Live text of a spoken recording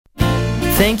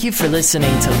Thank you for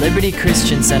listening to Liberty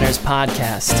Christian Center's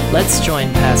podcast. Let's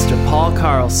join Pastor Paul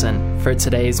Carlson for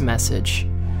today's message.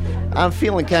 I'm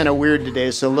feeling kind of weird today,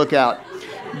 so look out.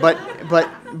 But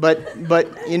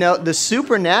you know, the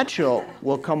supernatural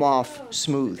will come off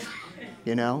smooth,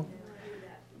 you know?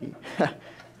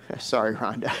 Sorry,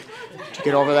 Rhonda. Did you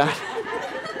get over that?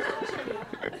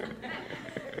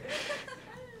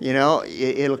 You know,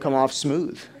 it'll come off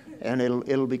smooth, and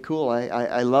it'll be cool.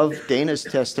 I love Dana's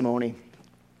testimony.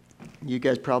 You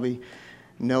guys probably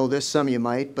know this, some of you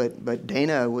might, but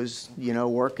Dana was,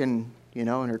 working, in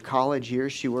her college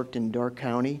years. She worked in Door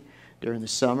County during the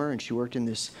summer, and she worked in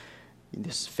this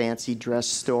fancy dress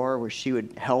store where she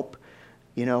would help,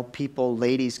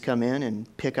 ladies come in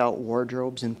and pick out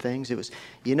wardrobes and things. It was,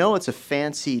 it's a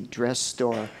fancy dress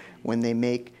store when they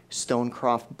make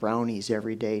Stonecroft brownies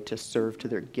every day to serve to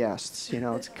their guests.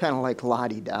 It's kind of like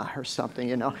La-di-da or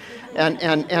something,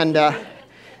 And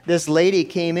this lady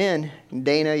came in, and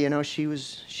Dana, she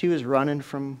was running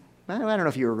from, I don't know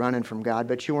if you were running from God,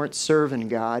 but you weren't serving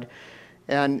God.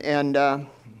 And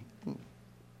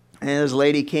this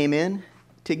lady came in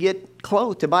to get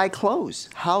clothes, to buy clothes.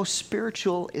 How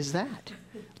spiritual is that,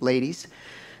 ladies,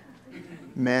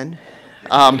 men?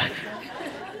 I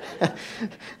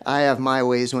have my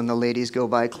ways when the ladies go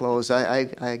buy clothes.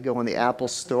 I go in the Apple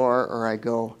store or I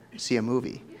go see a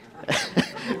movie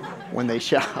when they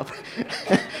shop.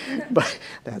 But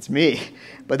that's me.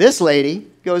 But this lady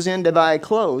goes in to buy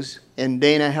clothes, and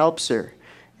Dana helps her.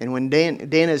 And when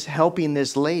Dana's helping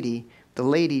this lady, the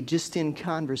lady, just in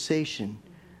conversation,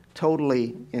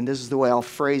 totally, and this is the way I'll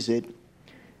phrase it,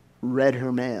 read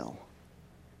her mail.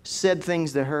 Said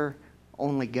things to her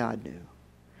only God knew.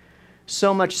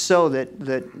 So much so that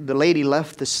the lady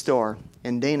left the store,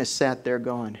 and Dana sat there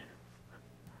going,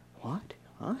 What?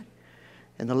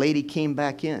 And the lady came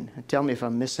back in. Tell me if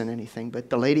I'm missing anything, but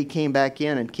the lady came back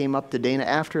in and came up to Dana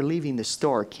after leaving the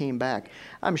store, came back.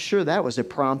 I'm sure that was a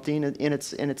prompting in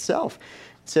itself.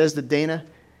 It says to Dana,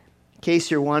 in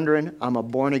case you're wondering, I'm a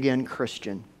born-again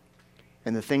Christian,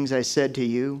 and the things I said to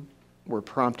you were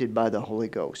prompted by the Holy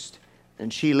Ghost.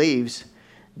 And she leaves.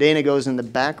 Dana goes in the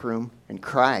back room and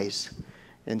cries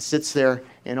and sits there,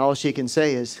 and all she can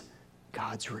say is,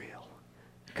 God's real.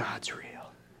 God's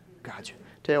real. God's real.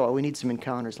 Tell you what, we need some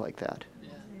encounters like that.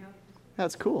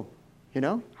 That's cool.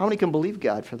 How many can believe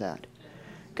God for that?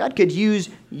 God could use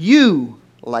you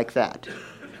like that.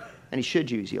 And He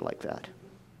should use you like that.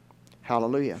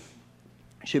 Hallelujah.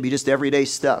 It should be just everyday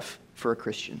stuff for a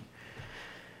Christian.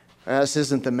 This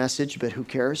isn't the message, but who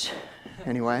cares?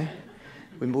 Anyway,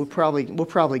 we'll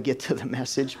probably get to the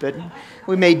message, but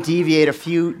we may deviate a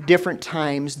few different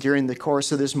times during the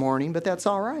course of this morning, but that's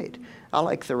all right. I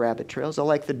like the rabbit trails. I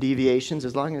like the deviations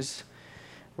as long as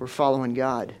we're following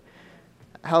God.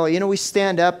 How, we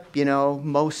stand up,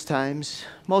 most times.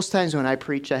 Most times when I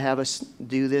preach, I have us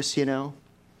do this, Tell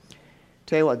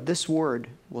you what, this word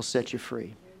will set you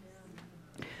free.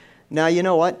 Now, you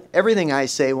know what? Everything I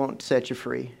say won't set you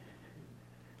free.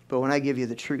 But when I give you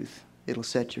the truth, it'll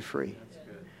set you free.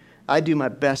 I do my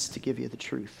best to give you the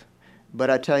truth. But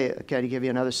I tell you, can I give you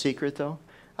another secret, though?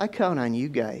 I count on you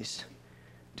guys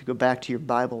to go back to your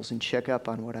Bibles and check up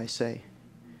on what I say.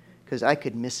 Because I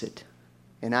could miss it.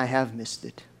 And I have missed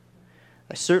it.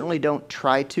 I certainly don't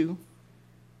try to.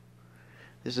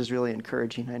 This is really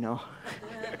encouraging, I know.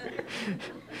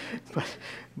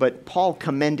 But Paul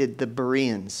commended the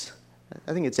Bereans.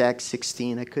 I think it's Acts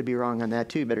 16. I could be wrong on that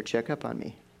too. You better check up on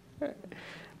me.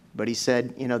 But he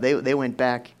said, they went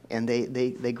back and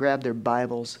they grabbed their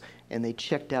Bibles and they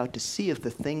checked out to see if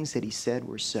the things that he said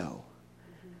were so.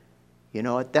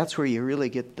 That's where you really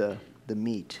get the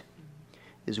meat,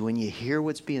 is when you hear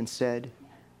what's being said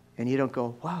and you don't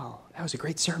go, wow, that was a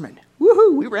great sermon.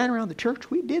 Woohoo, we ran around the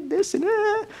church, we did this and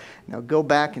Now go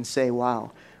back and say,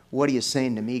 wow, what are you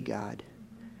saying to me, God?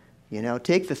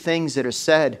 Take the things that are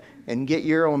said and get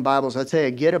your own Bibles. I tell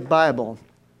you, get a Bible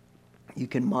you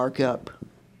can mark up.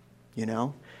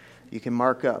 You can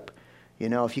mark up.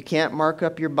 If you can't mark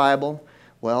up your Bible,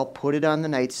 well, put it on the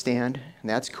nightstand, and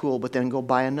that's cool, but then go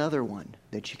buy another one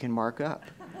that you can mark up.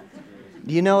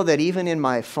 Do you know that even in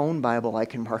my phone Bible, I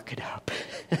can mark it up?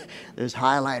 There's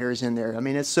highlighters in there. I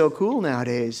mean, it's so cool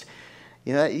nowadays.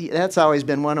 That's always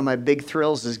been one of my big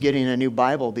thrills, is getting a new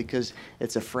Bible, because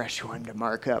it's a fresh one to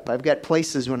mark up. I've got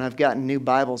places when I've gotten new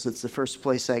Bibles, it's the first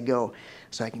place I go,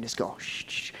 so I can just go,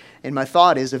 shh. And my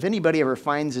thought is, if anybody ever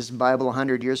finds this Bible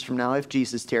 100 years from now, if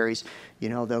Jesus tarries,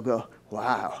 they'll go,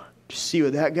 wow, did you see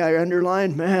what that guy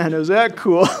underlined? Man, is that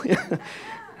cool?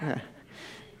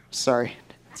 Sorry,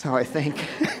 that's how I think.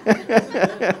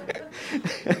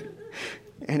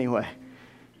 Anyway,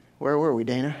 where were we,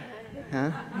 Dana?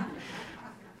 Huh?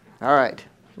 All right.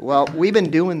 Well, we've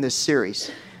been doing this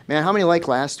series. Man, how many liked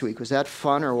last week? Was that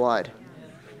fun or what?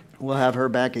 We'll have her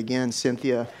back again.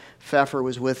 Cynthia Pfeffer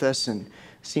was with us, and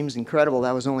seems incredible.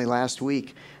 That was only last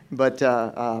week. But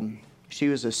she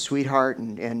was a sweetheart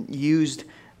and used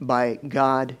by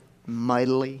God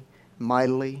mightily,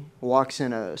 walks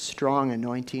in a strong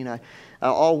anointing.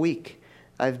 All week,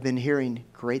 I've been hearing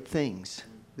great things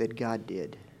that God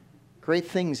did. Great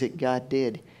things that God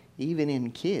did, even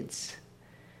in kids.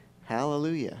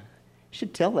 Hallelujah. You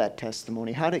should tell that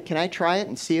testimony. Can I try it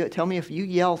and see it? Tell me if you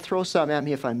yell, throw something at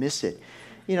me if I miss it.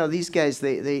 You know, these guys,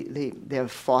 they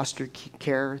have foster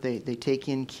care. They take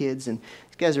in kids, and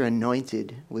these guys are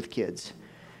anointed with kids.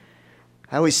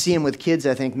 I always see them with kids.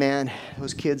 I think, man,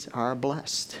 those kids are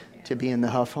blessed to be in the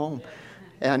Huff home.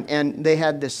 And they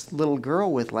had this little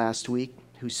girl with last week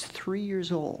who's 3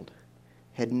 years old,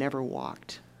 had never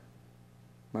walked.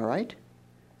 Am I right?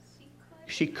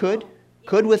 She could?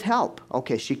 Could with help.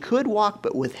 Okay, she could walk,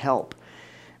 but with help.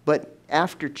 But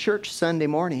after church Sunday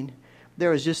morning, there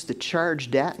was just a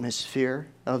charged atmosphere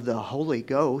of the Holy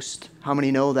Ghost. How many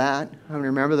know that? How many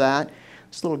remember that?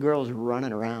 This little girl was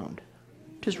running around.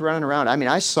 Just running around. I mean,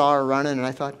 I saw her running, and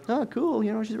I thought, oh, cool,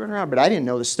 you know, she's running around. But I didn't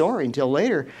know the story until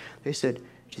later. They said,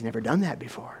 she's never done that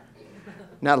before.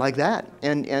 Not like that.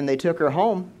 And they took her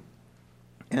home,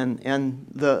 and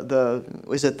the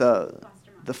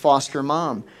foster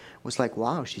mom was like,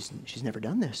 wow, she's never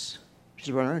done this.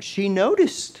 She's running around. She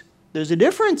noticed there's a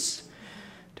difference.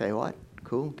 Tell you what,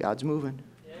 cool, God's moving.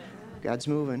 God's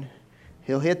moving.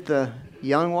 He'll hit the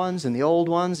young ones and the old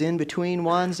ones, in between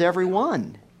ones, every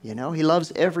one. You know, He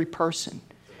loves every person.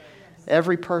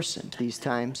 Every person these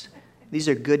times. These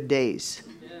are good days.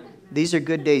 These are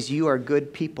good days. You are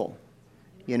good people.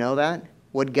 You know that?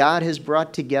 What God has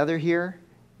brought together here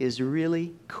is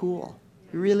really cool.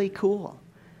 Really cool.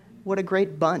 What a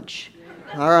great bunch.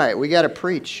 All right, we got to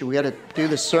preach. We got to do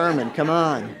the sermon. Come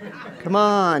on. Come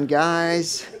on,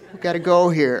 guys. We've got to go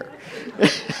here.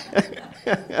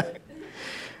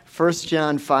 1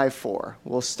 John 5:4.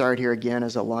 We'll start here again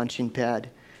as a launching pad.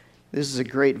 This is a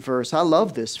great verse. I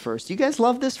love this verse. Do you guys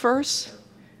love this verse?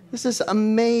 This is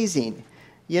amazing.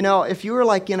 You know, if you were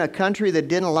like in a country that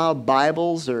didn't allow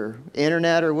Bibles or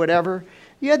internet or whatever,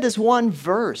 you had this one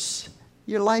verse,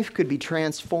 your life could be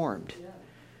transformed.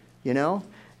 You know?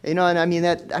 And I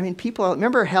mean people,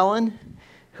 remember Helen,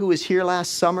 who was here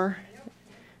last summer?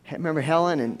 Remember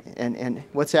Helen and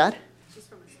what's that?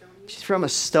 She's from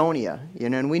Estonia. You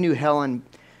know, and we knew Helen,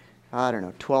 I don't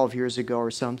know, 12 years ago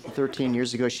or something, 13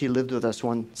 years ago. She lived with us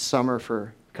one summer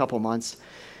for a couple months.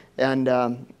 And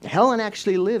Helen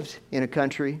actually lived in a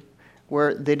country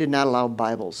where they did not allow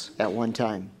Bibles at one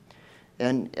time.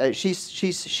 And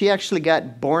she actually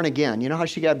got born again. You know how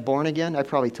she got born again? I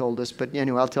probably told this, but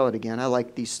anyway, I'll tell it again. I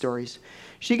like these stories.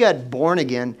 She got born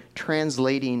again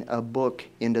translating a book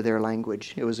into their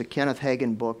language. It was a Kenneth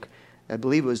Hagin book. I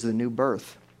believe it was The New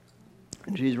Birth.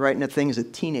 And she's writing that thing as a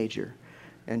teenager.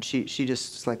 And she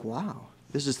just was like, wow,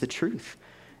 this is the truth.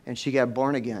 And she got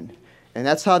born again. And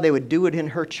that's how they would do it in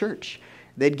her church.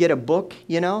 They'd get a book,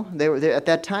 you know. At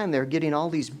that time, they were getting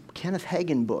all these Kenneth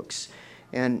Hagin books.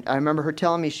 And I remember her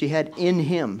telling me she had In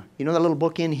Him. You know that little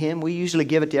book, In Him? We usually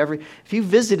give it to if you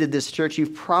visited this church,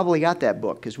 you've probably got that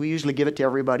book, because we usually give it to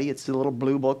everybody. It's the little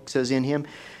blue book, says In Him.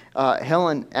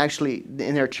 Helen, actually,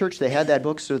 in their church, they had that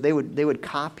book, so they would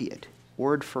copy it,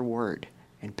 word for word,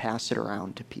 and pass it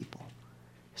around to people.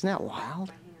 Isn't that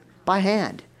wild? By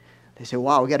hand. They say,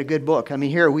 wow, we got a good book. I mean,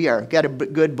 here we are. Got a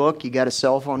good book. You got a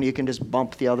cell phone. You can just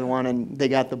bump the other one, and they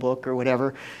got the book or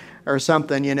whatever, or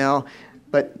something, you know.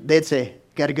 But they'd say,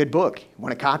 got a good book.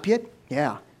 Want to copy it?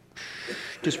 Yeah.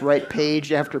 Just write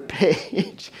page after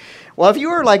page. Well, if you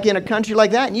were like in a country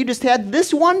like that and you just had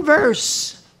this one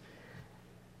verse,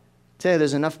 I tell you,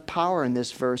 there's enough power in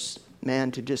this verse,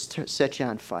 man, to just set you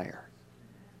on fire.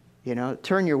 You know,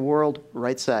 turn your world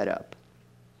right side up.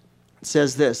 It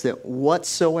says this, that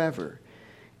whatsoever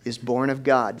is born of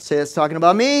God. Say it's talking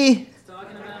about me. It's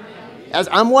talking about me. As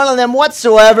I'm one of them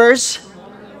whatsoevers.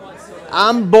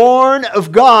 I'm born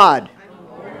of God.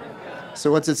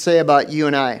 So what's it say about you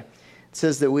and I? It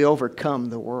says that we overcome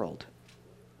the world.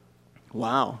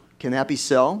 Wow. Can that be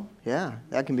so? Yeah,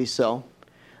 that can be so.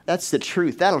 That's the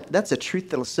truth. That's a truth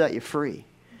that'll set you free.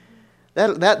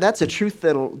 That's a truth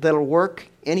that'll work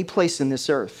any place in this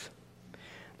earth.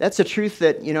 That's a truth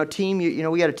that, you know, team,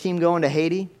 we got a team going to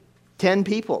Haiti. 10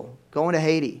 people going to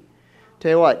Haiti.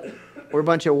 Tell you what, we're a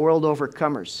bunch of world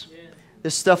overcomers.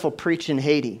 This stuff will preach in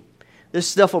Haiti. This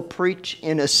stuff will preach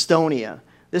in Estonia.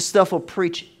 This stuff will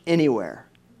preach anywhere.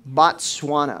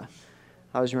 Botswana.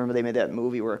 I always remember they made that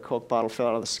movie where a Coke bottle fell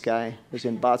out of the sky. It was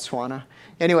in Botswana.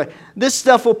 Anyway, this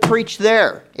stuff will preach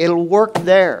there. It'll work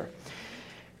there.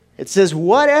 It says,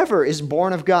 whatever is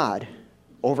born of God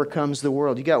overcomes the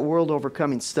world. You got world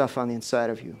overcoming stuff on the inside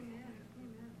of you.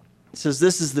 It says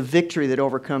this is the victory that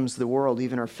overcomes the world,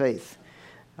 even our faith.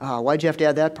 Why'd you have to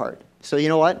add that part? So you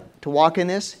know what? To walk in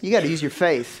this, you got to use your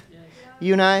faith.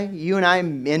 You and I,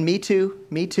 and me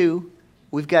too,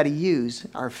 we've got to use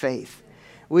our faith.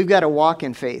 We've got to walk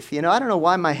in faith. You know, I don't know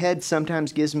why my head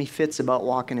sometimes gives me fits about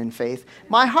walking in faith.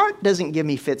 My heart doesn't give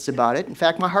me fits about it. In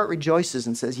fact, my heart rejoices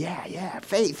and says, yeah,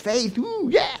 faith, ooh,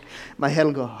 yeah. My head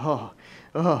will go,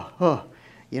 oh.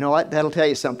 You know what? That'll tell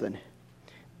you something.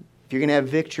 If you're going to have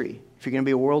victory, if you're going to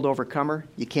be a world overcomer,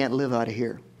 you can't live out of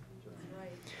here.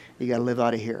 You got to live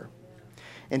out of here.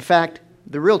 In fact,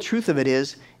 the real truth of it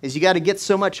is you got to get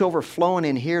so much overflowing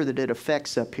in here that it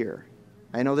affects up here.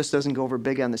 I know this doesn't go over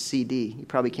big on the CD. You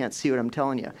probably can't see what I'm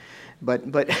telling you.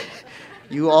 But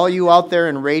all you out there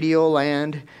in radio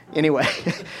land, anyway,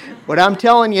 what I'm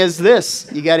telling you is this.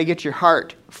 You got to get your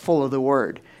heart full of the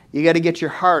Word. You got to get your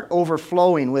heart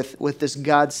overflowing with this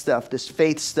God stuff, this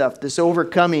faith stuff, this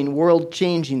overcoming,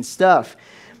 world-changing stuff,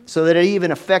 so that it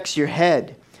even affects your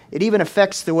head. It even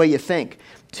affects the way you think.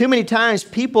 Too many times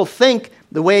people think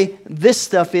the way this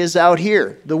stuff is out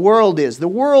here. The world is. The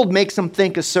world makes them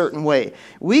think a certain way.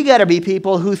 We got to be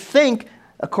people who think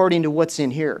according to what's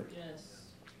in here. Yes.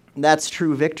 That's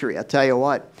true victory, I'll tell you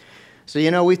what. So,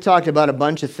 you know, we've talked about a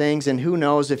bunch of things, and who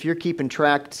knows, if you're keeping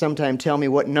track, sometime tell me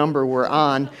what number we're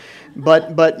on.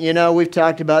 But you know, we've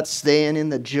talked about staying in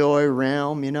the joy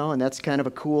realm, you know, and that's kind of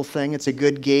a cool thing. It's a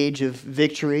good gauge of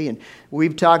victory. And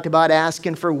we've talked about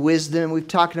asking for wisdom. We've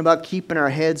talked about keeping our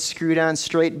heads screwed on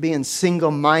straight, being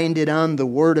single-minded on the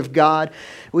Word of God.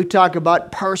 We've talked about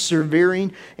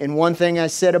persevering. And one thing I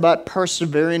said about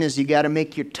persevering is you got to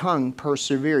make your tongue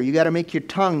persevere. You got to make your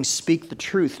tongue speak the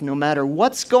truth no matter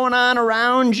what's going on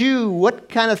around you, what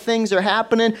kind of things are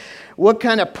happening, what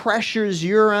kind of pressures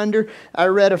you're under. I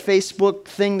read a Facebook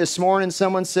thing this morning.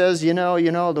 Someone says, you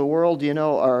know, the world,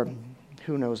 or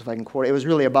who knows if I can quote it. It was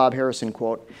really a Bob Harrison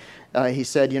quote. He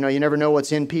said, you never know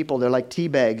what's in people. They're like tea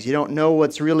bags. You don't know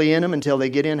what's really in them until they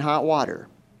get in hot water.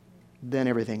 Then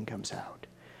everything comes out.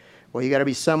 Well, you got to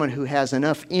be someone who has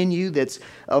enough in you that's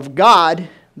of God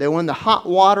that when the hot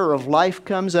water of life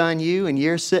comes on you and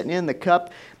you're sitting in the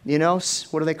cup,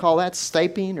 what do they call that?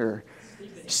 Steeping or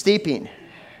steeping.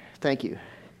 Thank you.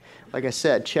 Like I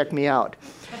said, check me out.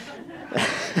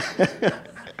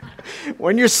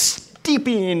 When you're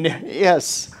steeping,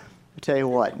 yes, I tell you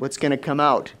what's going to come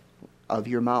out of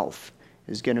your mouth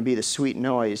is going to be the sweet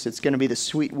noise. It's going to be the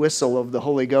sweet whistle of the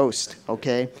Holy Ghost,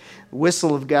 okay?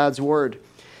 Whistle of God's Word.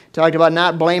 Talked about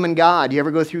not blaming God. You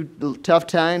ever go through tough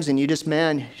times and you just,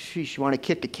 you want to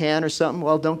kick a can or something?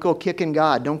 Well, don't go kicking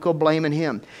God. Don't go blaming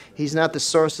Him. He's not the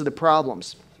source of the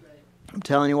problems. I'm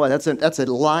telling you what, that's a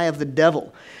lie of the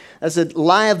devil. That's a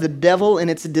lie of the devil, and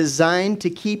it's designed to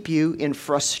keep you in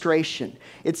frustration.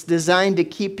 It's designed to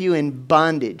keep you in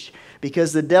bondage,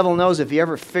 because the devil knows if you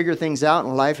ever figure things out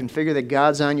in life and figure that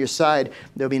God's on your side,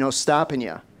 there'll be no stopping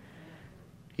you.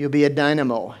 You'll be a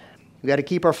dynamo. We got to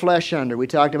keep our flesh under. We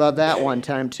talked about that one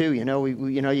time too.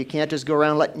 You can't just go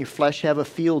around letting your flesh have a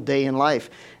field day in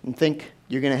life and think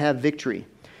you're going to have victory.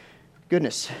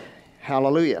 Goodness,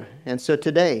 hallelujah. And so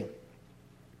today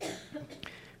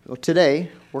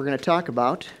we're going to talk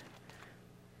about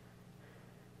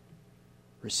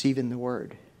receiving the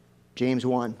Word. James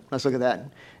 1. Let's look at that.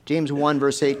 James 1,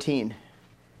 verse 18.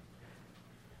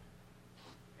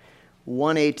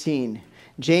 1:18.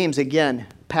 James, again,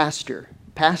 pastor.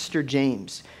 Pastor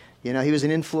James. He was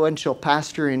an influential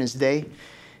pastor in his day.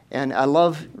 And I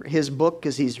love his book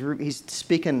because he's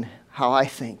speaking how I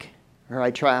think. Or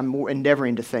I'm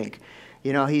endeavoring to think.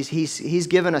 He's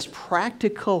given us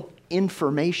practical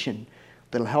information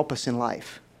that'll help us in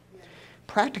life.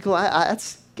 Practical, I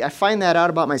find that out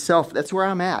about myself. That's where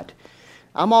I'm at.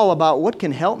 I'm all about what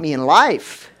can help me in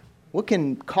life. What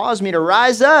can cause me to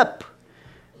rise up?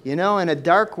 In a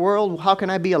dark world, how can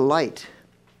I be a light?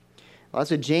 Well,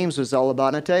 that's what James was all about.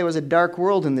 And I tell you, it was a dark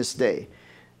world in this day.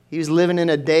 He was living in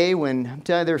a day when, I'm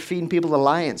telling you, they were feeding people to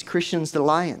lions, Christians to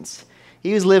lions.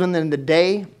 He was living in the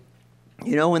day,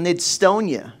 when they'd stone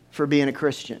you for being a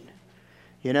Christian.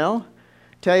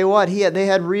 Tell you what, they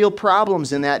had real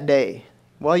problems in that day.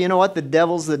 Well, you know what? The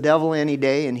devil's the devil any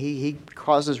day, and he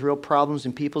causes real problems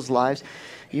in people's lives.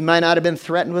 You might not have been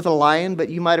threatened with a lion, but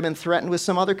you might have been threatened with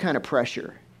some other kind of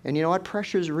pressure. And you know what?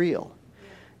 Pressure's real.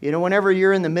 Whenever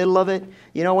you're in the middle of it,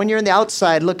 when you're in the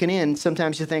outside looking in,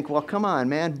 sometimes you think, well, come on,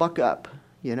 man, buck up.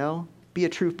 Be a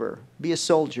trooper. Be a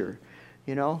soldier.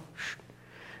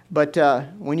 But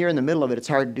when you're in the middle of it, it's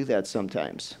hard to do that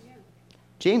sometimes.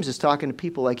 James is talking to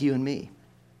people like you and me.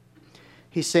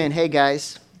 He's saying, hey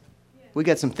guys, we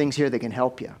got some things here that can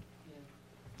help you.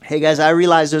 Hey guys, I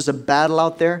realize there's a battle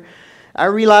out there. I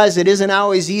realize it isn't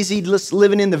always easy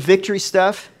living in the victory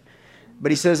stuff.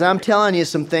 But he says, I'm telling you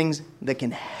some things that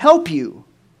can help you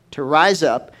to rise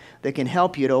up, that can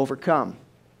help you to overcome.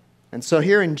 And so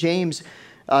here in James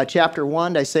chapter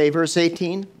 1, I say verse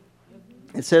 18,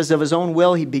 it says, of his own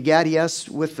will he begat us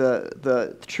with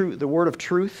the word of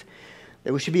truth,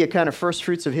 that we should be a kind of first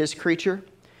fruits of his creature.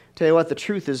 Tell you what, the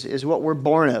truth is what we're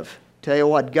born of. Tell you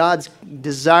what, God's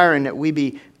desiring that we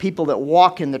be people that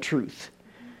walk in the truth.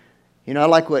 You know, I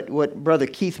like what Brother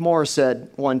Keith Moore said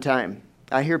one time.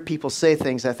 I hear people say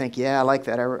things, I think, yeah, I like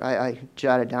that. I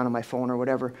jotted down on my phone or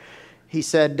whatever. He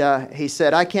said,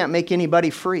 I can't make anybody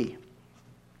free.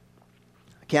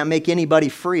 I can't make anybody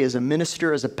free as a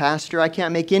minister, as a pastor. I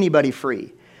can't make anybody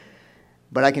free.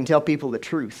 But I can tell people the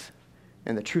truth,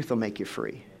 and the truth will make you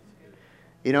free.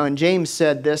 You know, and James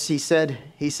said this. He said,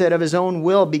 of his own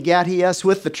will begat he us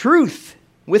with the truth.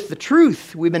 With the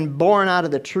truth. We've been born out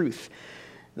of the truth.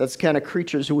 That's the kind of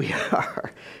creatures we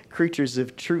are. Creatures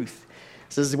of truth.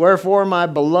 It says, wherefore, my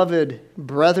beloved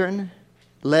brethren,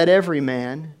 let every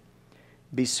man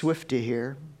be swift to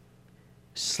hear,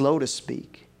 slow to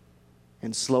speak,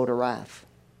 and slow to wrath.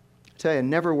 I tell you,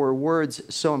 never were words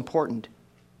so important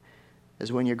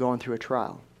as when you're going through a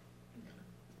trial.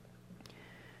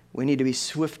 We need to be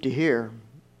swift to hear,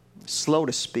 slow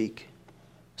to speak,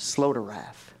 slow to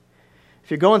wrath.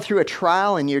 If you're going through a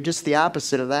trial and you're just the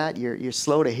opposite of that, you're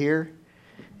slow to hear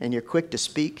and you're quick to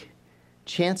speak,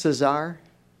 chances are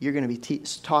you're going to be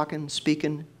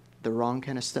speaking the wrong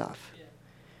kind of stuff.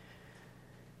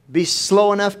 Be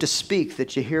slow enough to speak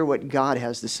that you hear what God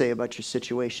has to say about your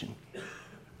situation.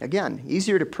 Again,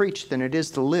 easier to preach than it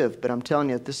is to live, but I'm telling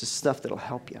you, this is stuff that'll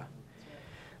help you.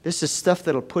 This is stuff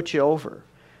that'll put you over.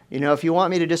 You know, if you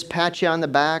want me to just pat you on the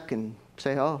back and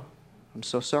say, oh, I'm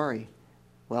so sorry.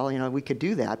 Well, you know, we could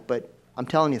do that, but I'm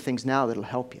telling you things now that'll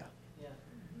help you. Yeah.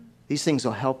 These things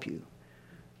will help you.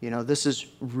 You know, this is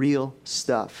real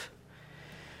stuff.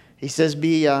 He says,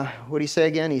 what did he say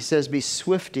again? He says, be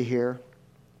swift to hear,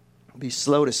 be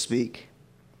slow to speak,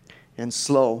 and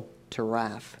slow to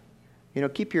wrath. You know,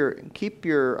 keep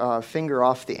your finger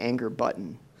off the anger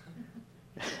button.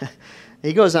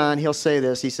 He goes on, he'll say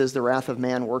this. He says, the wrath of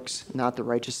man works not the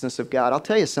righteousness of God. I'll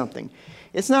tell you something.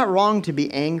 It's not wrong to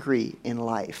be angry in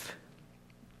life.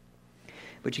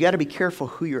 But you got to be careful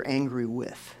who you're angry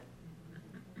with.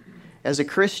 As a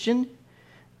Christian,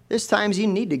 there's times you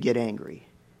need to get angry.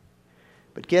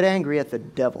 But get angry at the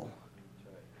devil.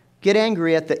 Get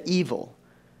angry at the evil.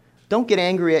 Don't get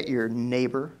angry at your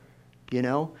neighbor, you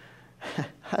know.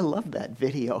 I love that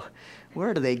video.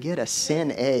 Where do they get a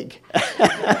sin egg?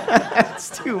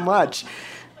 It's too much.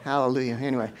 Hallelujah.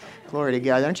 Anyway, glory to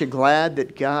God. Aren't you glad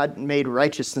that God made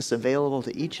righteousness available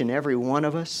to each and every one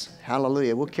of us?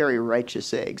 Hallelujah. We'll carry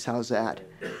righteous eggs. How's that?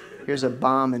 Here's a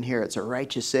bomb in here. It's a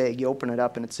righteous egg. You open it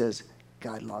up and it says,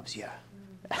 God loves you.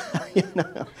 You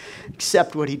know,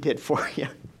 accept what he did for you.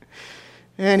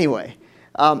 Anyway,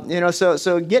 you know,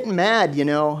 so getting mad, you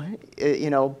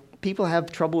know, people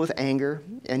have trouble with anger,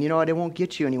 and you know what? It won't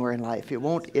get you anywhere in life. It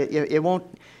won't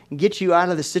get you out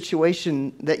of the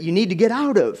situation that you need to get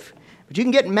out of. But you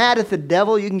can get mad at the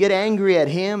devil. You can get angry at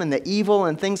him and the evil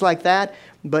and things like that.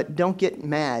 But don't get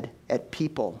mad at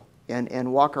people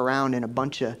and walk around in a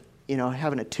bunch of, you know,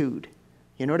 having a tood.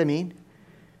 You know what I mean?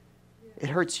 It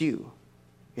hurts you.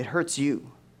 It hurts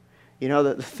you. You know,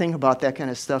 the thing about that kind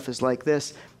of stuff is like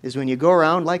this, is when you go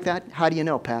around like that, how do you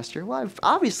know, Pastor? Well,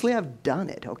 obviously I've done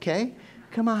it, okay?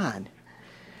 Come on.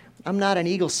 I'm not an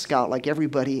Eagle Scout like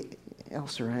everybody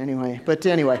else, or anyway. But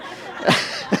anyway,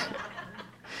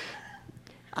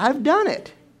 I've done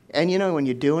it. And you know, when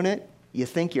you're doing it, you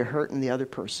think you're hurting the other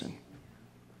person.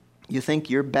 You think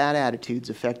your bad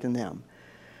attitude's affecting them.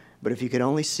 But if you could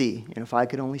only see, and if I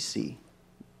could only see,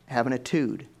 having a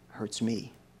tood hurts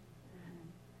me.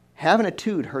 Having a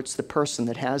tood hurts the person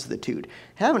that has the tood.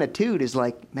 Having a tood is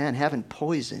like, man, having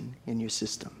poison in your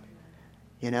system.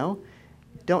 You know?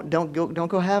 Don't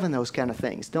go having those kind of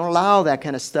things. Don't allow that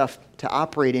kind of stuff to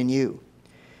operate in you.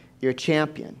 You're a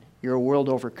champion. You're a world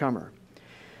overcomer.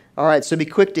 All right, so be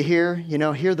quick to hear. You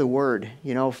know, hear the word.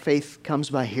 You know, faith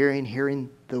comes by hearing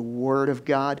the word of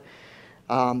God.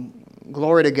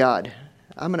 Glory to God.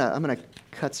 I'm gonna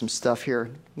cut some stuff here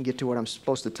and get to what I'm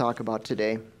supposed to talk about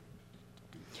today.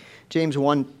 James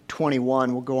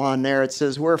 1:21, we'll go on there. It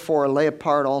says, wherefore lay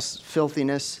apart all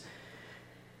filthiness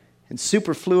and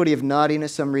superfluity of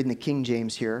naughtiness. I'm reading the King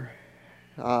James here.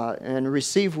 And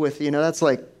receive with, you know, that's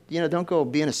like don't go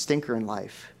being a stinker in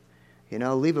life.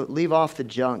 Leave off the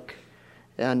junk.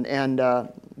 And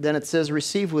then it says,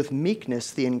 receive with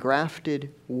meekness the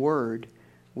engrafted word,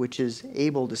 which is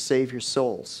able to save your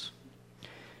souls.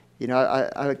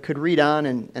 I could read on,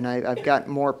 and I've got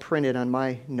more printed on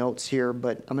my notes here,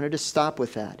 but I'm going to just stop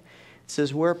with that. It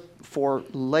says, wherefore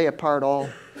lay apart all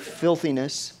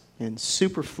filthiness and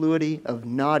superfluity of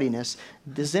naughtiness.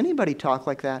 Does anybody talk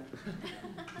like that?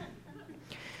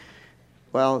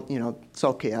 Well, it's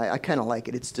okay. I kind of like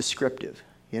it. It's descriptive.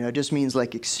 It just means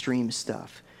like extreme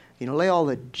stuff. Lay all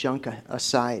the junk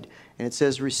aside. And it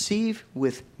says, receive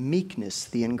with meekness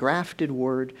the engrafted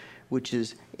word, which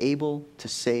is able to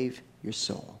save your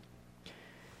soul.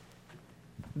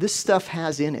 This stuff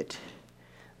has in it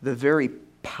the very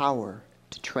power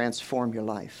to transform your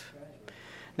life.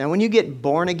 Now, when you get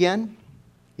born again,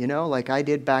 like I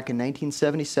did back in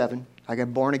 1977, I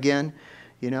got born again,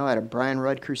 at a Brian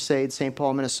Rudd crusade, St.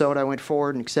 Paul, Minnesota. I went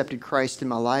forward and accepted Christ in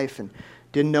my life and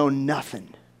didn't know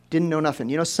nothing.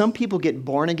 Some people get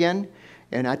born again,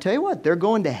 and I tell you what, they're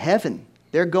going to heaven.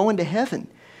 They're going to heaven.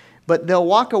 But they'll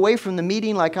walk away from the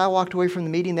meeting like I walked away from the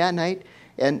meeting that night,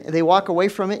 and they walk away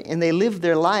from it, and they live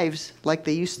their lives like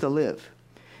they used to live.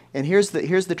 And here's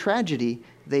the tragedy.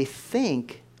 They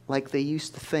think like they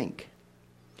used to think.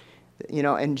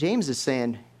 And James is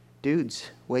saying,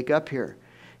 dudes, wake up here.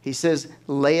 He says,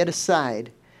 lay it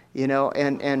aside,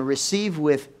 and receive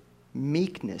with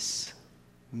meekness.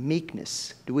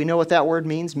 Meekness. Do we know what that word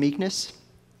means, meekness?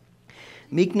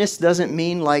 Meekness doesn't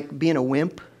mean like being a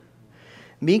wimp.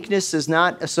 Meekness is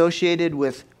not associated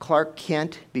with Clark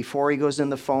Kent before he goes in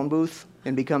the phone booth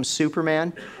and becomes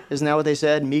Superman. Isn't that what they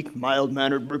said? Meek,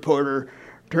 mild-mannered reporter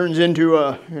turns into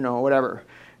a, whatever,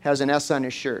 has an S on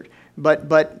his shirt. But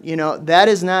that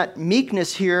is not,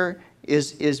 meekness here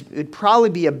it'd probably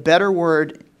be a better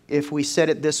word if we said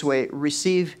it this way,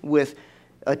 receive with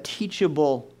a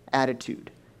teachable attitude.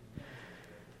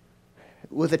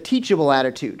 With a teachable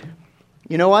attitude.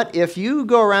 You know what? If you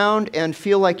go around and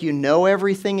feel like you know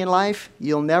everything in life,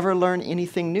 you'll never learn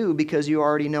anything new because you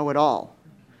already know it all.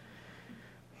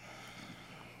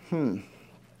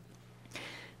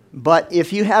 But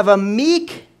if you have a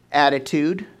meek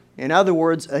attitude, in other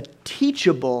words, a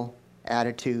teachable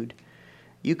attitude,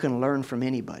 you can learn from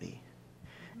anybody.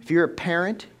 If you're a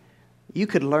parent, you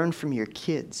could learn from your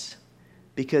kids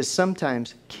because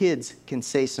sometimes kids can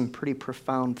say some pretty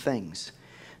profound things.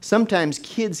 Sometimes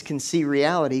kids can see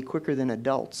reality quicker than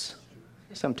adults.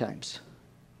 Sometimes.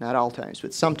 Not all times,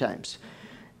 but sometimes.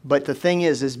 But the thing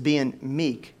is being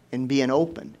meek and being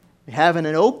open. Having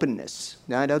an openness.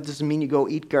 Now, that doesn't mean you go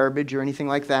eat garbage or anything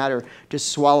like that or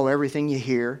just swallow everything you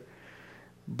hear.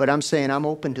 But I'm saying I'm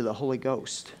open to the Holy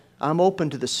Ghost. I'm open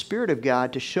to the Spirit of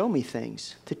God to show me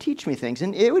things, to teach me things.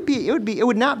 And it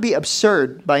would not be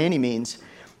absurd by any means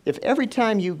if every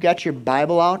time you got your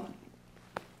Bible out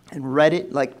and read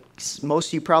it, like most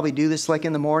of you probably do this like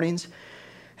in the mornings,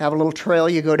 have a little trail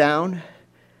you go down,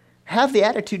 have the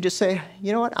attitude to say,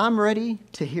 you know what, I'm ready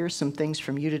to hear some things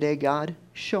from you today, God.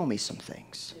 Show me some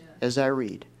things as I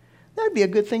read. That would be a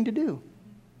good thing to do,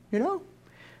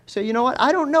 So you know what,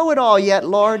 I don't know it all yet,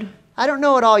 Lord. I don't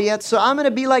know it all yet, so I'm going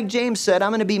to be like James said.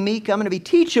 I'm going to be meek, I'm going to be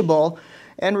teachable,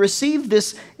 and receive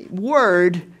this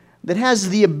word that has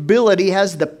the ability,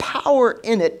 has the power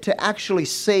in it to actually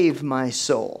save my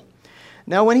soul.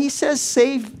 Now, when he says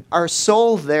save our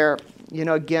soul there,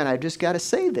 again, I've just got to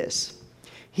say this.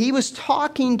 He was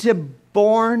talking to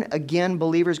born-again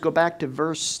believers. Go back to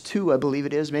verse 2, I believe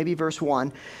it is, maybe verse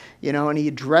 1, and he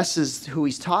addresses who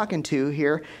he's talking to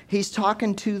here. He's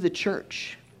talking to the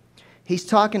church. He's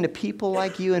talking to people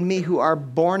like you and me who are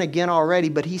born again already,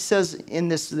 but he says in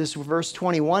this verse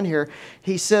 21 here,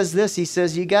 he says this, he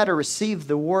says, you got to receive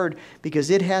the word because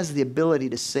it has the ability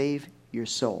to save your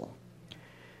soul.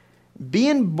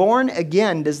 Being born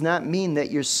again does not mean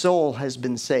that your soul has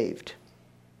been saved.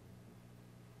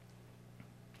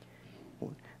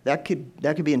 That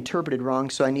could be interpreted wrong,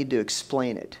 so I need to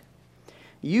explain it.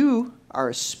 You are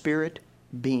a spirit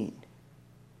being.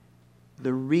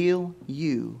 The real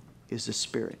you is a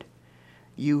spirit.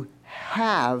 You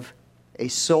have a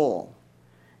soul,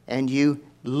 and you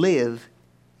live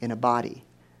in a body.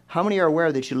 How many are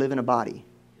aware that you live in a body?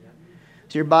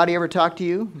 Does your body ever talk to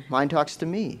you? Mine talks to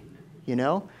me.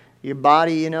 Your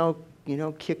body,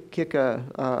 kick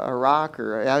a rock.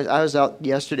 Or I was out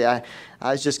yesterday.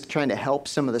 I was just trying to help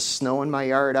some of the snow in my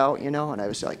yard out, and I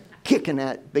was like kicking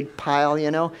that big pile,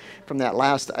 from that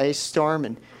last ice storm,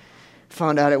 and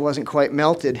found out it wasn't quite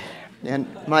melted. And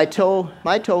my toe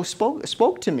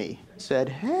spoke to me, said,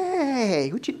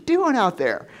 "Hey, what you doing out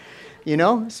there?"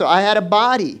 So I had a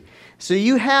body. So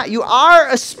you are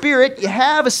a spirit, you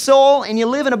have a soul, and you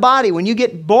live in a body. When you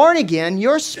get born again,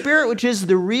 your spirit, which is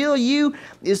the real you,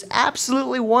 is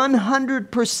absolutely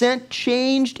 100%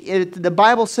 changed. The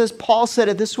Bible says, Paul said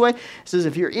it this way, it says,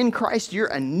 if you're in Christ, you're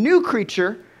a new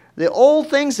creature. The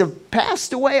old things have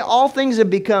passed away, all things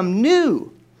have become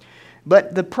new.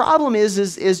 But the problem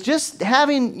is just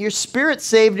having your spirit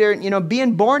saved, or,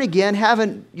 being born again,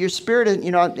 having your spirit,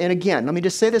 and again, let me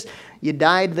just say this. You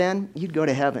died then, you'd go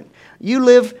to heaven. You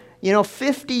live,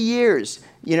 50 years,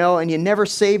 and you never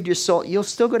saved your soul, you'll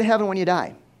still go to heaven when you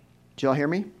die. Did y'all hear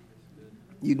me?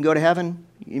 You can go to heaven.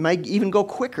 You might even go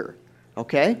quicker,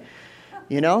 okay?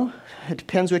 It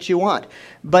depends what you want.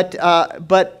 But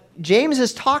James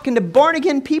is talking to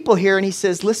born-again people here, and he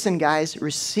says, listen, guys,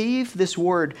 receive this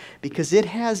word because it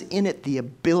has in it the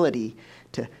ability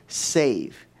to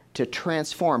save, to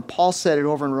transform. Paul said it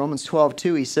over in Romans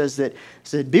 12:2. He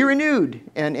says be renewed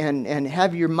and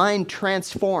have your mind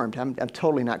transformed. I'm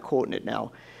totally not quoting it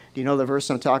now. Do you know the verse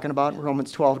I'm talking about?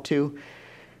 Romans 12:2.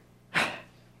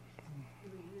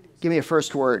 Give me a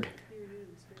first word.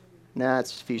 Nah,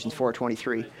 it's Ephesians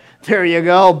 4:23. There you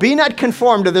go. Be not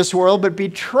conformed to this world, but be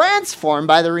transformed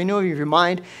by the renewing of your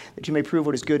mind, that you may prove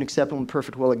what is good and acceptable and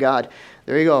perfect will of God.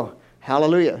 There you go.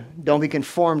 Hallelujah. Don't be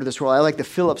conformed to this world. I like the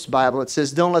Phillips Bible. It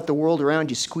says, don't let the world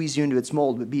around you squeeze you into its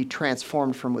mold, but be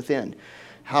transformed from within.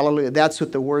 Hallelujah. That's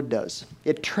what the word does.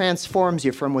 It transforms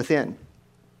you from within.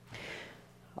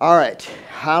 All right.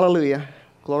 Hallelujah.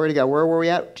 Glory to God. Where were we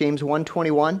at? James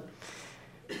 1:21.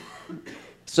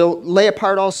 So lay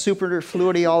apart all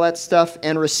superfluity, all that stuff,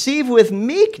 and receive with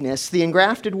meekness the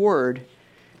engrafted word,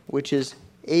 which is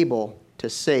able to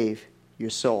save your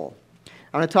soul.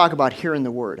 I'm going to talk about hearing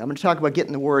the word. I'm going to talk about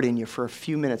getting the word in you for a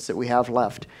few minutes that we have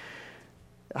left.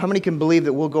 How many can believe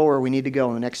that we'll go where we need to go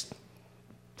in the next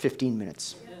 15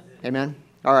 minutes? Yeah. Amen?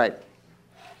 All right.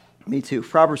 Me too.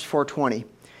 Proverbs 4:20.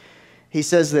 He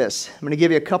says this. I'm going to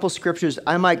give you a couple scriptures.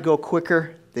 I might go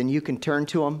quicker than you can turn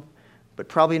to them, but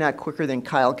probably not quicker than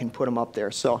Kyle can put them up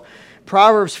there. So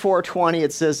Proverbs 4:20,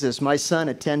 it says this, my son,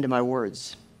 attend to my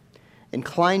words.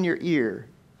 Incline your ear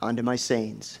unto my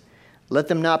sayings. Let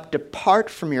them not depart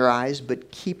from your eyes,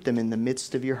 but keep them in the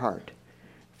midst of your heart.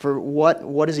 For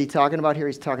what is he talking about here?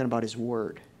 He's talking about his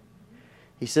word.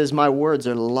 He says, my words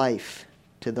are life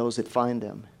to those that find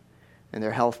them, and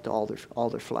their health to all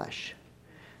their flesh.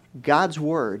 God's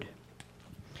word,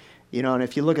 and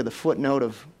if you look at the footnote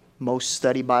of most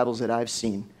study Bibles that I've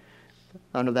seen,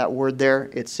 under that word there,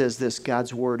 it says this,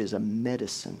 God's word is a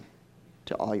medicine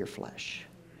to all your flesh.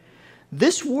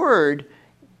 This word,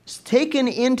 taken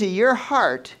into your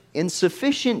heart in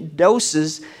sufficient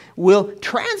doses, will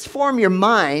transform your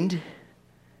mind.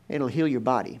 It'll heal your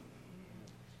body.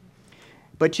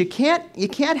 But you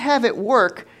can't have it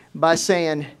work by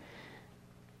saying,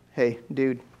 hey,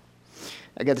 dude,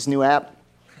 I got this new app.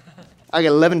 I got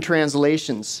 11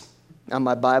 translations on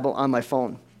my Bible, on my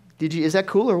phone. Is that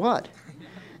cool or what?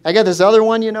 I got this other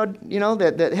one,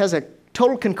 that has a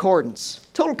total concordance.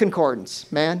 Total concordance,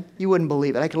 man. You wouldn't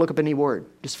believe it. I could look up any word.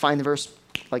 Just find the verse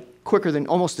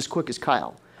almost as quick as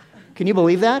Kyle. Can you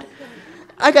believe that?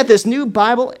 I got this new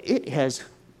Bible. It has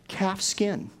calf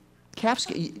skin. Calf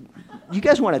skin. You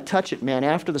guys want to touch it, man,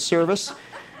 after the service?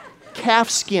 Calf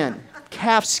skin.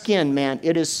 Calf skin, man.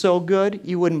 It is so good.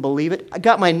 You wouldn't believe it. I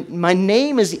got my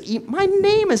name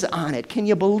is on it. Can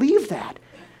you believe that?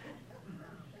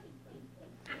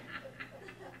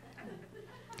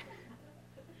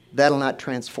 That'll not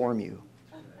transform you.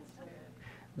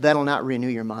 That'll not renew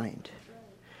your mind.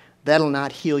 That'll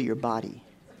not heal your body.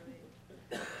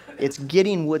 It's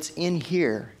getting what's in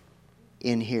here.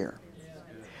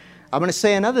 I'm going to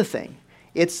say another thing.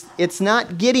 It's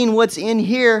not getting what's in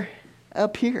here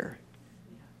up here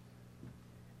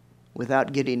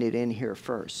without getting it in here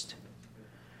first.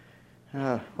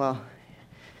 Well,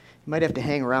 you might have to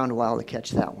hang around a while to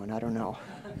catch that one. I don't know.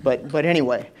 But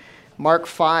anyway, Mark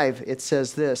 5, it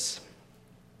says this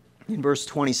in verse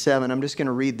 27. I'm just going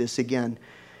to read this again.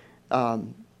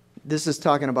 This is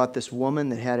talking about this woman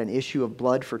that had an issue of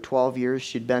blood for 12 years.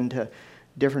 She'd been to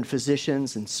different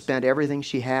physicians and spent everything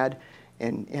she had.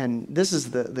 And this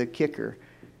is the kicker.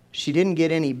 She didn't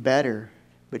get any better,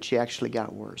 but she actually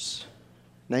got worse.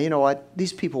 Now, you know what?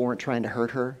 These people weren't trying to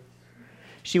hurt her.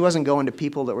 She wasn't going to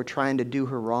people that were trying to do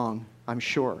her wrong, I'm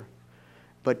sure.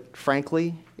 But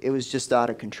frankly, it was just out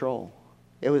of control.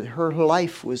 Her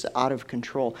life was out of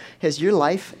control. Has your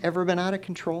life ever been out of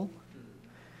control?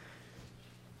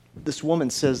 This woman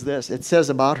says this. It says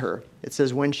about her. It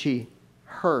says when she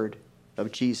heard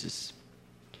of Jesus.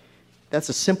 That's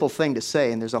a simple thing to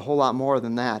say, and there's a whole lot more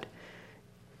than that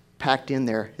packed in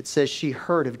there. It says she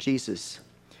heard of Jesus.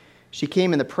 She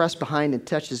came in the press behind and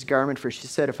touched his garment, for she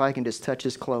said, if I can just touch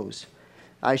his clothes,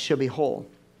 I shall be whole.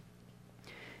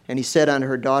 And he said unto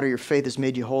her, daughter, your faith has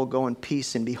made you whole. Go in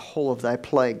peace and be whole of thy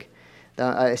plague.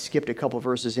 Now, I skipped a couple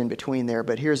verses in between there,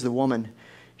 but here's the woman.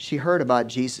 She heard about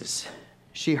Jesus.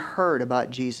 She heard about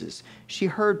Jesus. She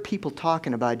heard people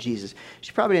talking about Jesus.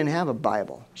 She probably didn't have a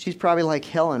Bible. She's probably like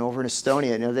Helen over in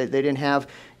Estonia. You know, they didn't have,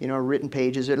 written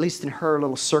pages, or at least in her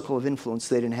little circle of influence,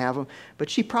 they didn't have them. But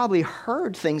she probably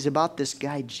heard things about this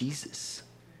guy Jesus.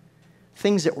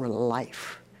 Things that were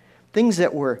life. Things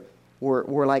that were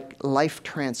like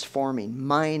life-transforming,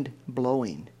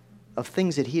 mind-blowing, of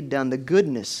things that he'd done, the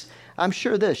goodness. I'm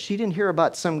sure she didn't hear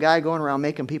about some guy going around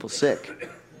making people sick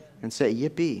and say,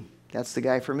 yippee. That's the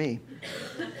guy for me.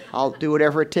 I'll do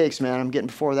whatever it takes, man. I'm getting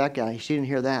before that guy. She didn't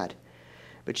hear that.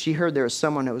 But she heard there was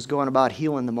someone that was going about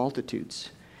healing the multitudes.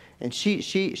 And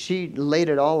she laid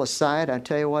it all aside. I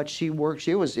tell you what, she worked.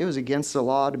 It was against the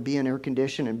law to be in air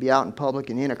condition and be out in public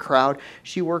and in a crowd.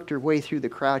 She worked her way through the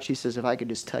crowd. She says, if I could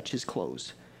just touch his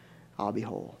clothes, I'll be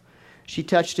whole. She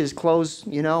touched his clothes,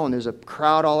 and there's a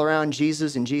crowd all around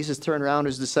Jesus. And Jesus turned around to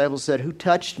his disciples and said, who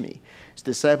touched me? His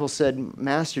disciples said,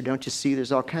 Master, don't you see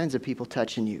there's all kinds of people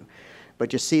touching you?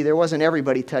 But you see, there wasn't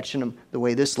everybody touching him the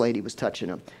way this lady was touching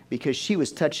him, because she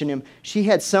was touching him. She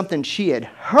had something she had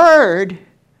heard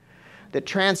that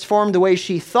transformed the way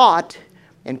she thought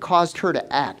and caused her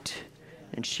to act.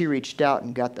 And she reached out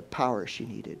and got the power she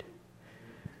needed.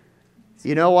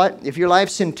 You know what? If your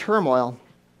life's in turmoil,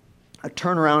 a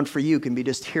turnaround for you can be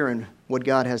just hearing what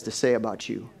God has to say about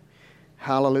you.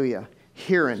 Hallelujah.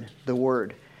 Hearing the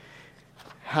word.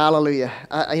 Hallelujah.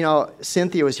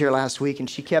 Cynthia was here last week and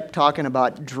she kept talking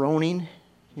about droning.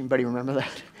 Anybody remember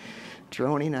that?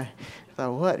 Droning? I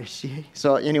thought, what is she?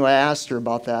 So anyway, I asked her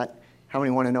about that. How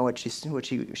many want to know what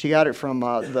she got it from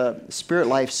the Spirit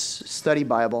Life Study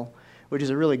Bible, which is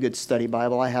a really good study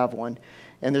Bible. I have one.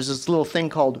 And there's this little thing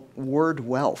called Word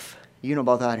Wealth. You know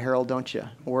about that, Harold, don't you?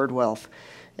 Word Wealth.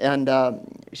 And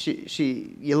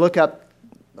you look up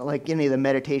like any of the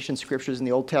meditation scriptures in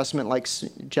the Old Testament, like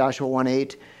Joshua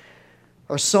 1:8,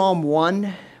 or Psalm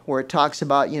 1, where it talks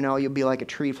about, you'll be like a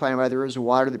tree planted by the rivers of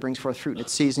water that brings forth fruit in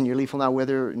its season. Your leaf will not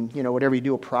wither, and whatever you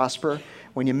do will prosper.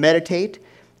 When you meditate.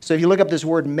 So if you look up this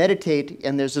word meditate,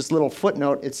 and there's this little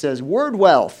footnote, it says Word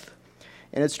Wealth.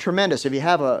 And it's tremendous. If you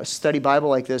have a study Bible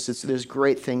like this, there's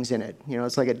great things in it.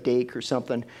 It's like a dake or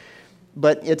something.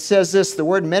 But it says this, the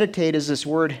word meditate is this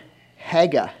word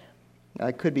haga.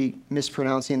 I could be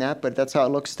mispronouncing that, but that's how it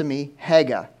looks to me,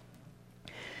 haga.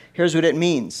 Here's what it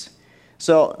means.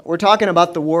 So we're talking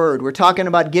about the word. We're talking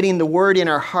about getting the word in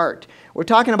our heart. We're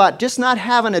talking about just not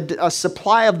having a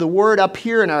supply of the word up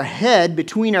here in our head,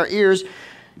 between our ears.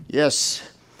 Yes,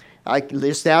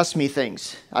 just ask me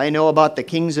things. I know about the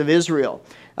kings of Israel.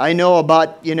 I know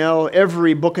about,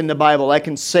 every book in the Bible. I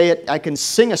can say it. I can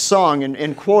sing a song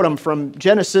and quote them from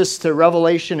Genesis to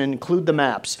Revelation and include the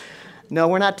maps. No,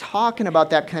 we're not talking about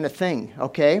that kind of thing,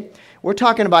 okay? We're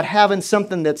talking about having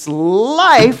something that's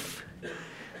life,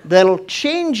 that'll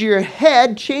change your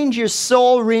head, change your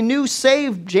soul, renew,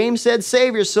 save. James said,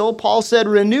 save your soul. Paul said,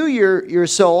 renew your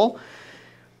soul.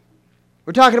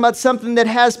 We're talking about something that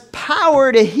has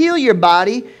power to heal your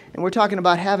body, and we're talking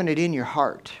about having it in your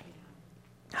heart.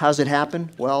 How's it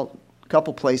happen? Well, a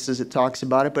couple places it talks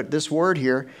about it, but this word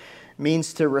here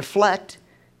means to reflect,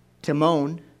 to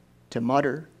moan, to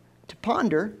mutter, to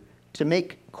ponder, to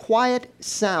make quiet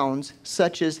sounds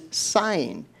such as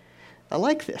sighing. I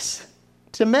like this.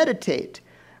 To meditate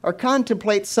or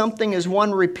contemplate something as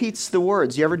one repeats the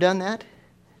words. You ever done that?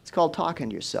 It's called talking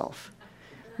to yourself.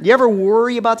 You ever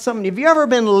worry about something? Have you ever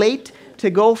been late to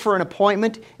go for an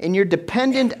appointment and you're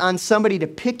dependent on somebody to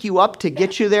pick you up to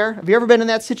get you there? Have you ever been in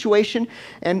that situation?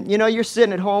 And you're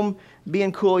sitting at home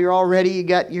being cool, you're all ready, you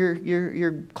got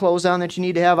your clothes on that you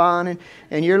need to have on,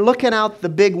 and you're looking out the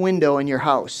big window in your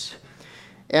house.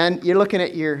 And you're looking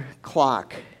at your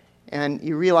clock, and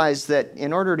you realize that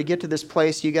in order to get to this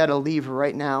place, you got to leave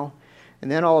right now.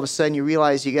 And then all of a sudden you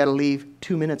realize you got to leave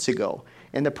 2 minutes ago.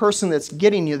 And the person that's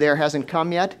getting you there hasn't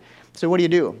come yet. So what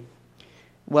do?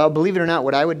 Well, believe it or not,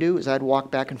 what I would do is I'd walk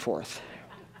back and forth.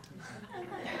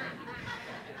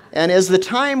 And as the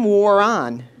time wore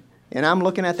on, and I'm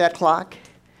looking at that clock,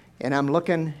 and I'm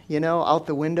looking, out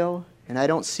the window, and I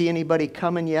don't see anybody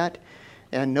coming yet,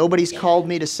 and nobody's called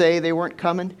me to say they weren't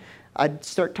coming, I'd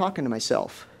start talking to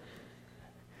myself.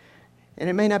 And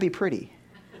it may not be pretty.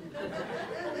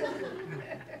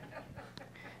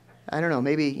 I don't know,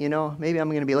 maybe I'm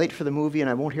going to be late for the movie and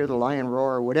I won't hear the lion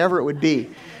roar or whatever it would be.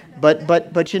 But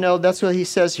that's what he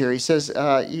says here. He says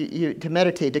to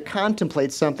meditate, to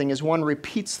contemplate something as one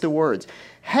repeats the words.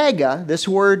 Haga, this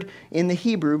word in the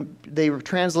Hebrew, they were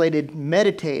translated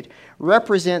meditate,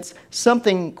 represents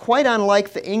something quite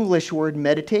unlike the English word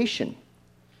meditation,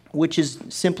 which is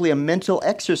simply a mental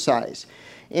exercise.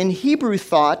 In Hebrew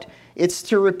thought, it's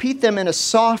to repeat them in a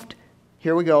soft,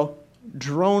 here we go,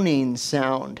 droning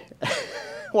sound,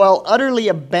 while utterly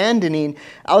abandoning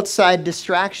outside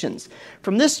distractions.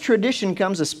 From this tradition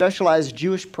comes a specialized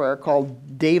Jewish prayer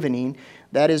called davening,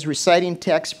 that is reciting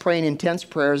texts, praying intense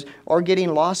prayers, or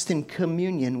getting lost in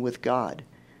communion with God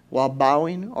while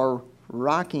bowing or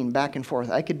rocking back and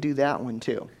forth. I could do that one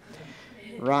too.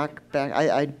 Rock back.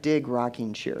 I dig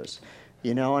rocking chairs,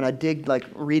 and I dig like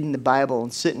reading the Bible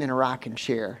and sitting in a rocking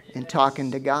chair and talking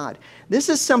to God. This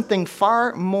is something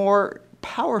far more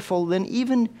powerful than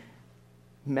even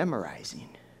memorizing.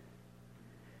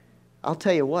 I'll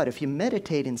tell you what, if you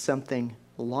meditate in something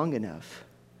long enough,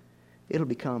 it'll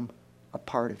become a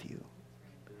part of you.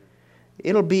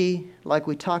 It'll be like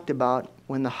we talked about,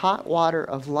 when the hot water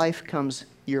of life comes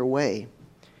your way,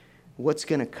 what's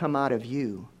going to come out of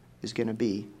you is going to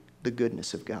be the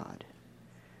goodness of God.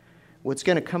 What's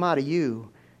going to come out of you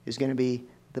is going to be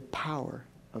the power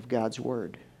of God's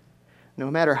Word. No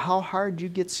matter how hard you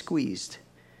get squeezed,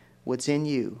 what's in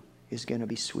you is going to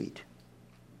be sweet.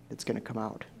 It's going to come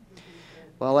out.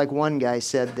 Well, like one guy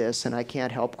said this, and I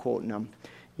can't help quoting him.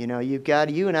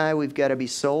 You and I, we've got to be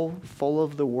so full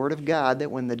of the Word of God that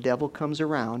when the devil comes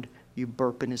around, you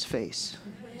burp in his face.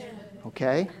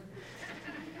 Okay?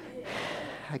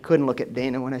 I couldn't look at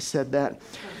Dana when I said that.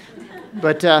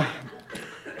 But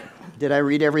did I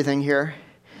read everything here?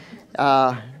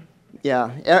 Yeah.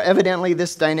 Evidently,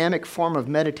 this dynamic form of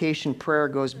meditation prayer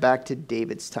goes back to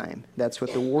David's time. That's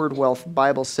what the Word Wealth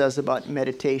Bible says about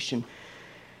meditation.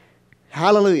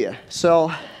 Hallelujah.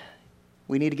 So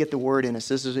we need to get the Word in us.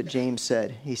 This is what James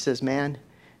said. He says, man,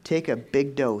 take a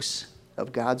big dose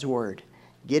of God's Word.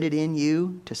 Get it in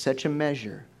you to such a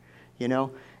measure,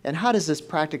 And how does this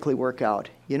practically work out?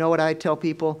 You know what I tell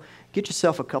people? Get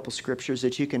yourself a couple scriptures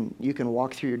that you can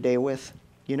walk through your day with.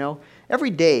 Every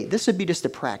day, this would be just a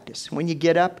practice. When you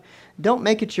get up, don't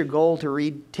make it your goal to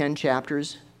read 10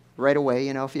 chapters right away.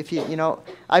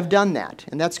 I've done that,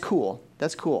 and that's cool.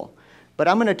 That's cool. But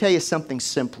I'm going to tell you something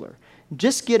simpler.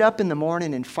 Just get up in the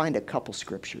morning and find a couple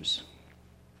scriptures.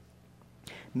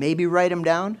 Maybe write them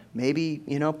down. Maybe,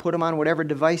 put them on whatever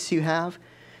device you have.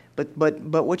 But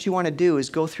what you want to do is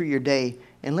go through your day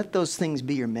and let those things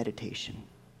be your meditation.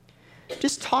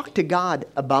 Just talk to God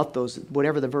about those,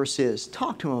 whatever the verse is.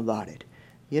 Talk to Him about it.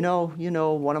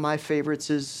 One of my favorites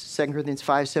is 2 Corinthians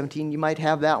 5:17. You might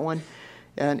have that one.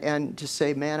 And just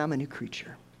say, man, I'm a new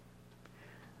creature.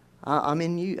 I'm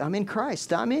in you. I'm in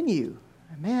Christ. I'm in you.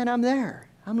 Man, I'm there.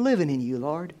 I'm living in you,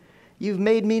 Lord. You've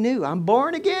made me new. I'm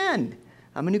born again.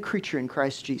 I'm a new creature in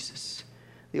Christ Jesus.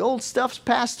 The old stuff's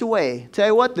passed away. Tell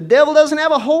you what, the devil doesn't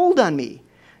have a hold on me.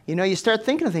 You start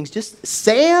thinking of things. Just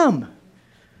say them.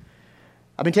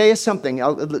 I'm going to tell you something.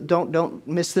 Don't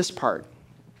miss this part.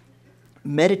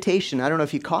 Meditation, I don't know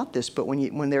if you caught this, but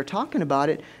when they're talking about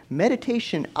it,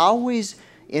 meditation always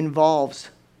involves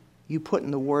you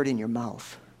putting the Word in your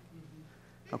mouth.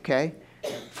 Okay?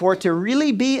 For it to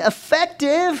really be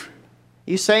effective,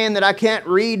 you saying that I can't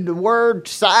read the Word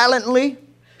silently?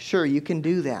 Sure, you can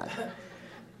do that.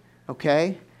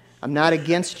 Okay? I'm not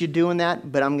against you doing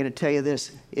that, but I'm going to tell you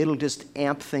this. It'll just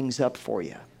amp things up for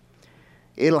you.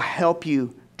 It'll help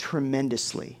you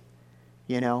tremendously.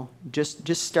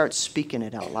 Just start speaking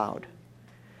it out loud.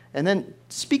 And then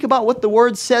speak about what the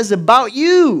Word says about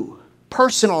you.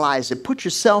 Personalize it. Put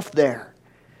yourself there.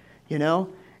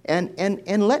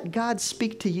 And let God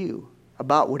speak to you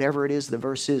about whatever it is the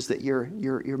verse is that you're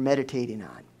meditating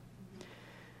on.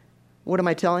 What am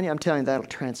I telling you? I'm telling you that'll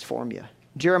transform you.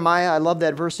 Jeremiah, I love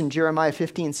that verse in Jeremiah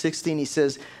 15:16. He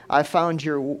says, I found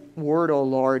your word, O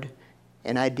Lord,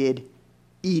 and I did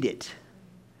eat it.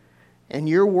 And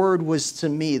your word was to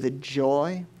me the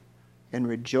joy and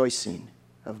rejoicing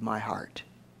of my heart.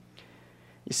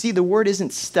 You see, the word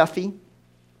isn't stuffy.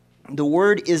 The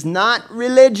word is not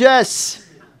religious.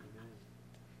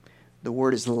 The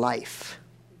word is life.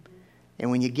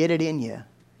 And when you get it in you,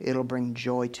 it'll bring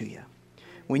joy to you.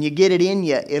 When you get it in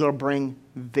you, it'll bring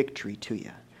victory to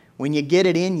you. When you get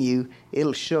it in you,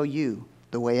 it'll show you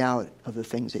the way out of the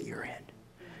things that you're in.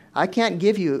 I can't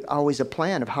give you always a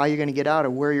plan of how you're going to get out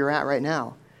of where you're at right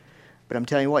now. But I'm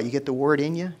telling you what, you get the word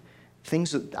in you,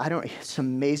 it's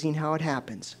amazing how it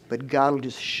happens. But God will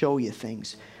just show you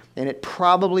things. And it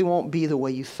probably won't be the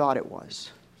way you thought it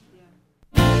was.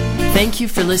 Thank you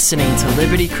for listening to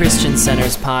Liberty Christian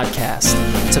Center's podcast.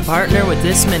 To partner with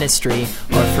this ministry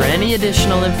or for any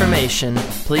additional information,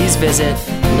 please visit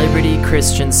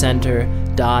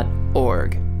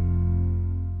libertychristiancenter.org.